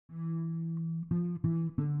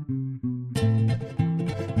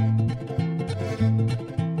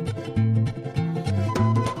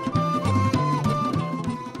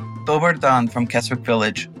Dobar Dan from Keswick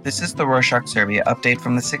Village. This is the Rorschach Serbia update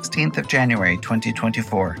from the 16th of January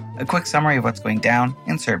 2024. A quick summary of what's going down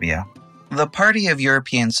in Serbia. The Party of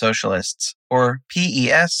European Socialists, or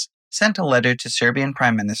PES, sent a letter to Serbian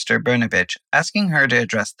Prime Minister Brnabić asking her to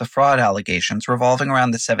address the fraud allegations revolving around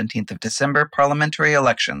the 17th of December parliamentary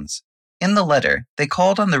elections. In the letter, they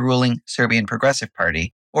called on the ruling Serbian Progressive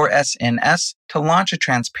Party, or SNS, to launch a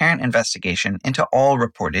transparent investigation into all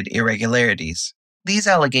reported irregularities. These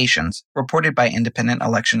allegations, reported by independent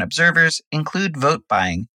election observers, include vote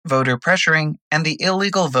buying, voter pressuring, and the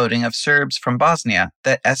illegal voting of Serbs from Bosnia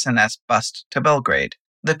that SNS bussed to Belgrade.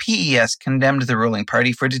 The PES condemned the ruling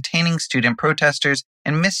party for detaining student protesters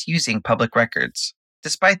and misusing public records.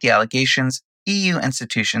 Despite the allegations, EU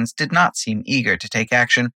institutions did not seem eager to take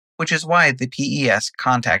action, which is why the PES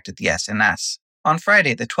contacted the SNS. On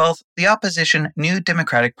Friday the 12th, the opposition New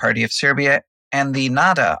Democratic Party of Serbia and the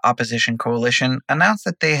NADA opposition coalition announced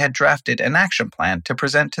that they had drafted an action plan to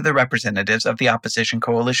present to the representatives of the opposition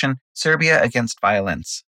coalition Serbia Against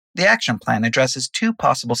Violence. The action plan addresses two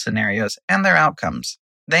possible scenarios and their outcomes.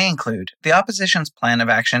 They include the opposition's plan of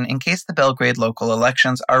action in case the Belgrade local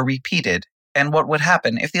elections are repeated and what would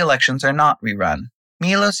happen if the elections are not rerun.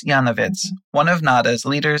 Milos Janovic, one of NADA's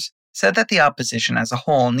leaders, said that the opposition as a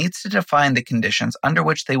whole needs to define the conditions under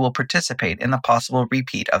which they will participate in the possible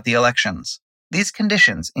repeat of the elections. These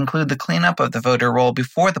conditions include the cleanup of the voter roll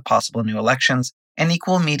before the possible new elections and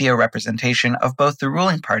equal media representation of both the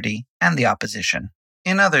ruling party and the opposition.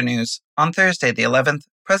 In other news, on Thursday the 11th,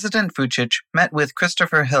 President Vučić met with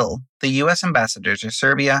Christopher Hill, the U.S. ambassador to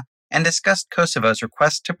Serbia, and discussed Kosovo's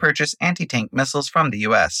request to purchase anti-tank missiles from the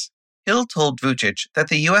U.S. Hill told Vučić that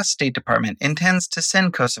the U.S. State Department intends to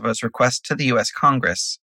send Kosovo's request to the U.S.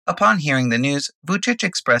 Congress. Upon hearing the news, Vučić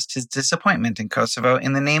expressed his disappointment in Kosovo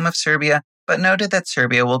in the name of Serbia, but noted that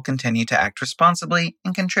Serbia will continue to act responsibly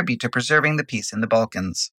and contribute to preserving the peace in the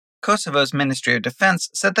Balkans. Kosovo's Ministry of Defense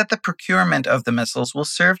said that the procurement of the missiles will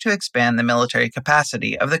serve to expand the military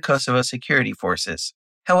capacity of the Kosovo security forces.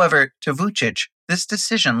 However, to Vučić, this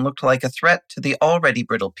decision looked like a threat to the already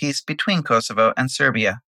brittle peace between Kosovo and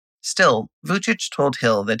Serbia. Still, Vučić told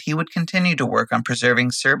Hill that he would continue to work on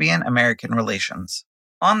preserving Serbian-American relations.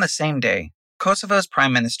 On the same day, Kosovo's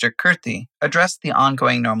Prime Minister Kurti addressed the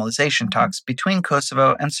ongoing normalization talks between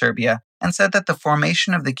Kosovo and Serbia and said that the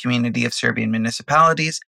formation of the Community of Serbian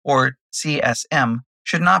Municipalities, or CSM,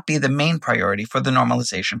 should not be the main priority for the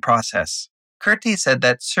normalization process. Kurti said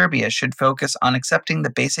that Serbia should focus on accepting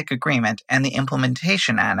the basic agreement and the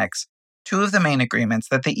implementation annex, two of the main agreements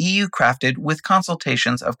that the EU crafted with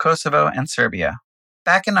consultations of Kosovo and Serbia.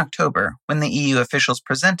 Back in October, when the EU officials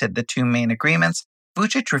presented the two main agreements,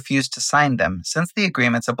 Vučić refused to sign them since the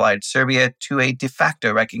agreements obliged Serbia to a de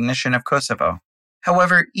facto recognition of Kosovo.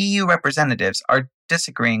 However, EU representatives are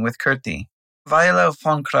disagreeing with Kurti. Viola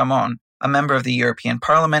von Kramon, a member of the European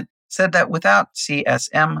Parliament, said that without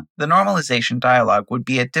CSM, the normalization dialogue would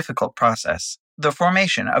be a difficult process. The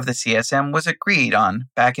formation of the CSM was agreed on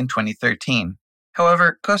back in 2013.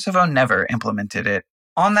 However, Kosovo never implemented it.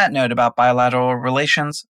 On that note about bilateral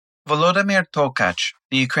relations, Volodymyr Tolkac,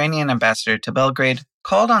 the Ukrainian ambassador to Belgrade,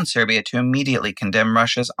 called on Serbia to immediately condemn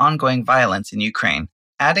Russia's ongoing violence in Ukraine,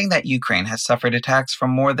 adding that Ukraine has suffered attacks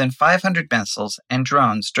from more than 500 missiles and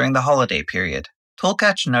drones during the holiday period.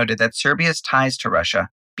 Tolkac noted that Serbia's ties to Russia,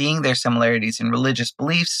 being their similarities in religious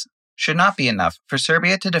beliefs, should not be enough for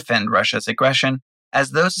Serbia to defend Russia's aggression,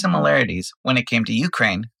 as those similarities, when it came to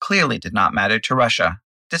Ukraine, clearly did not matter to Russia.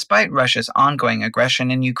 Despite Russia's ongoing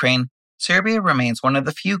aggression in Ukraine, Serbia remains one of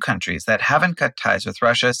the few countries that haven't cut ties with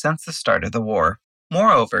Russia since the start of the war.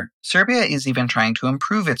 Moreover, Serbia is even trying to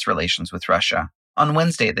improve its relations with Russia. On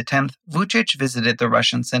Wednesday the 10th, Vučić visited the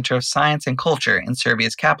Russian Center of Science and Culture in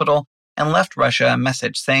Serbia's capital and left Russia a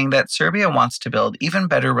message saying that Serbia wants to build even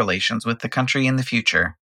better relations with the country in the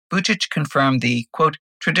future. Vučić confirmed the, quote,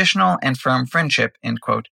 traditional and firm friendship, end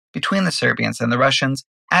quote, between the Serbians and the Russians,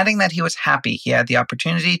 adding that he was happy he had the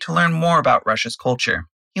opportunity to learn more about Russia's culture.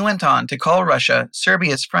 He went on to call Russia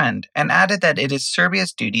Serbia's friend and added that it is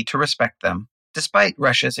Serbia's duty to respect them. Despite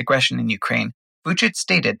Russia's aggression in Ukraine, Vučić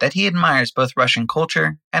stated that he admires both Russian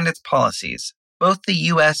culture and its policies. Both the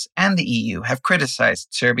US and the EU have criticized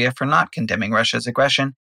Serbia for not condemning Russia's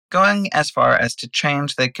aggression, going as far as to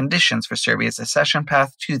change the conditions for Serbia's accession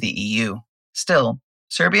path to the EU. Still,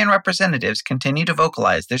 Serbian representatives continue to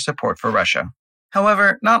vocalize their support for Russia.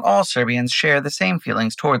 However, not all Serbians share the same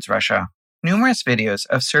feelings towards Russia. Numerous videos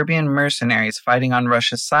of Serbian mercenaries fighting on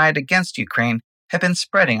Russia's side against Ukraine have been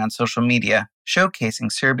spreading on social media,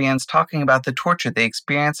 showcasing Serbians talking about the torture they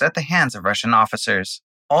experienced at the hands of Russian officers.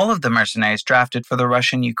 All of the mercenaries drafted for the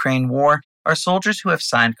Russian-Ukraine war are soldiers who have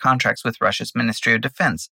signed contracts with Russia's Ministry of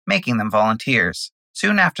Defense, making them volunteers.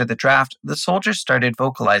 Soon after the draft, the soldiers started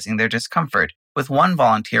vocalizing their discomfort, with one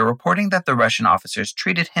volunteer reporting that the Russian officers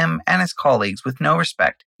treated him and his colleagues with no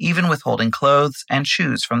respect, even withholding clothes and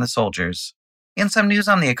shoes from the soldiers. In some news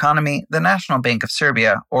on the economy, the National Bank of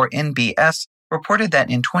Serbia, or NBS, reported that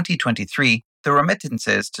in 2023, the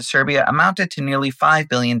remittances to Serbia amounted to nearly $5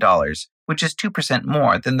 billion, which is 2%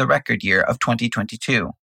 more than the record year of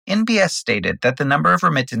 2022. NBS stated that the number of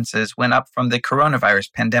remittances went up from the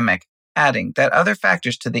coronavirus pandemic, adding that other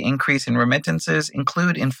factors to the increase in remittances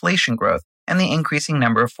include inflation growth and the increasing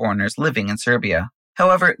number of foreigners living in Serbia.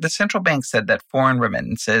 However, the central bank said that foreign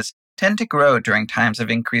remittances tend to grow during times of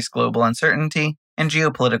increased global uncertainty and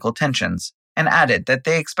geopolitical tensions, and added that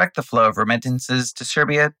they expect the flow of remittances to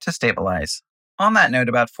Serbia to stabilize. On that note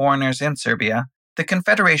about foreigners in Serbia, the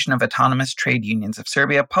Confederation of Autonomous Trade Unions of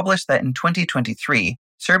Serbia published that in 2023,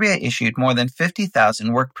 Serbia issued more than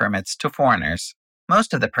 50,000 work permits to foreigners.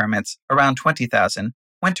 Most of the permits, around 20,000,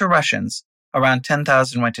 went to Russians, around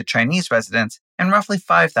 10,000 went to Chinese residents, and roughly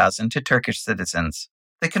 5,000 to Turkish citizens.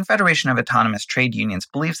 The Confederation of Autonomous Trade Unions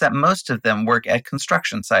believes that most of them work at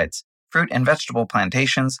construction sites, fruit and vegetable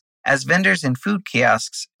plantations, as vendors in food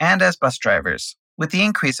kiosks, and as bus drivers. With the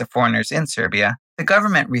increase of foreigners in Serbia, the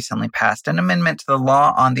government recently passed an amendment to the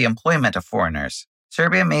law on the employment of foreigners.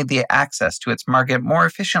 Serbia made the access to its market more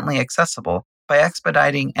efficiently accessible by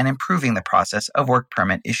expediting and improving the process of work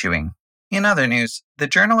permit issuing. In other news, the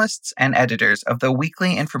journalists and editors of the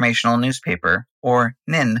weekly informational newspaper, or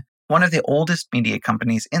NIN, one of the oldest media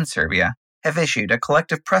companies in Serbia, have issued a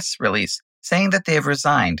collective press release saying that they have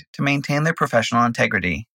resigned to maintain their professional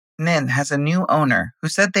integrity. NIN has a new owner who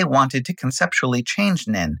said they wanted to conceptually change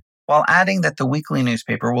NIN, while adding that the weekly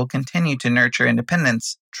newspaper will continue to nurture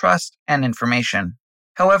independence, trust, and information.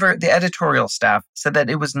 However, the editorial staff said that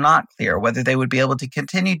it was not clear whether they would be able to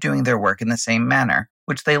continue doing their work in the same manner,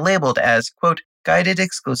 which they labeled as, quote, guided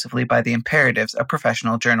exclusively by the imperatives of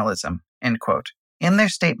professional journalism, end quote. In their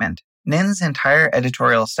statement, NIN's entire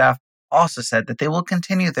editorial staff also said that they will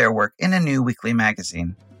continue their work in a new weekly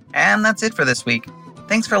magazine. And that's it for this week.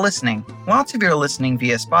 Thanks for listening. Lots of you are listening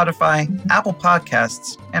via Spotify, Apple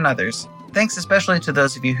Podcasts, and others. Thanks especially to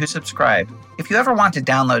those of you who subscribe. If you ever want to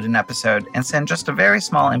download an episode and send just a very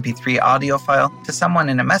small MP3 audio file to someone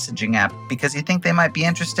in a messaging app because you think they might be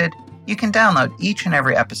interested, you can download each and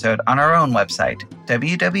every episode on our own website,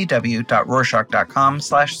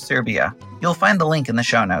 www.rorschach.com/Serbia. You'll find the link in the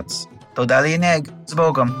show notes. To dalje njeg, s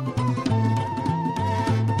Bogom.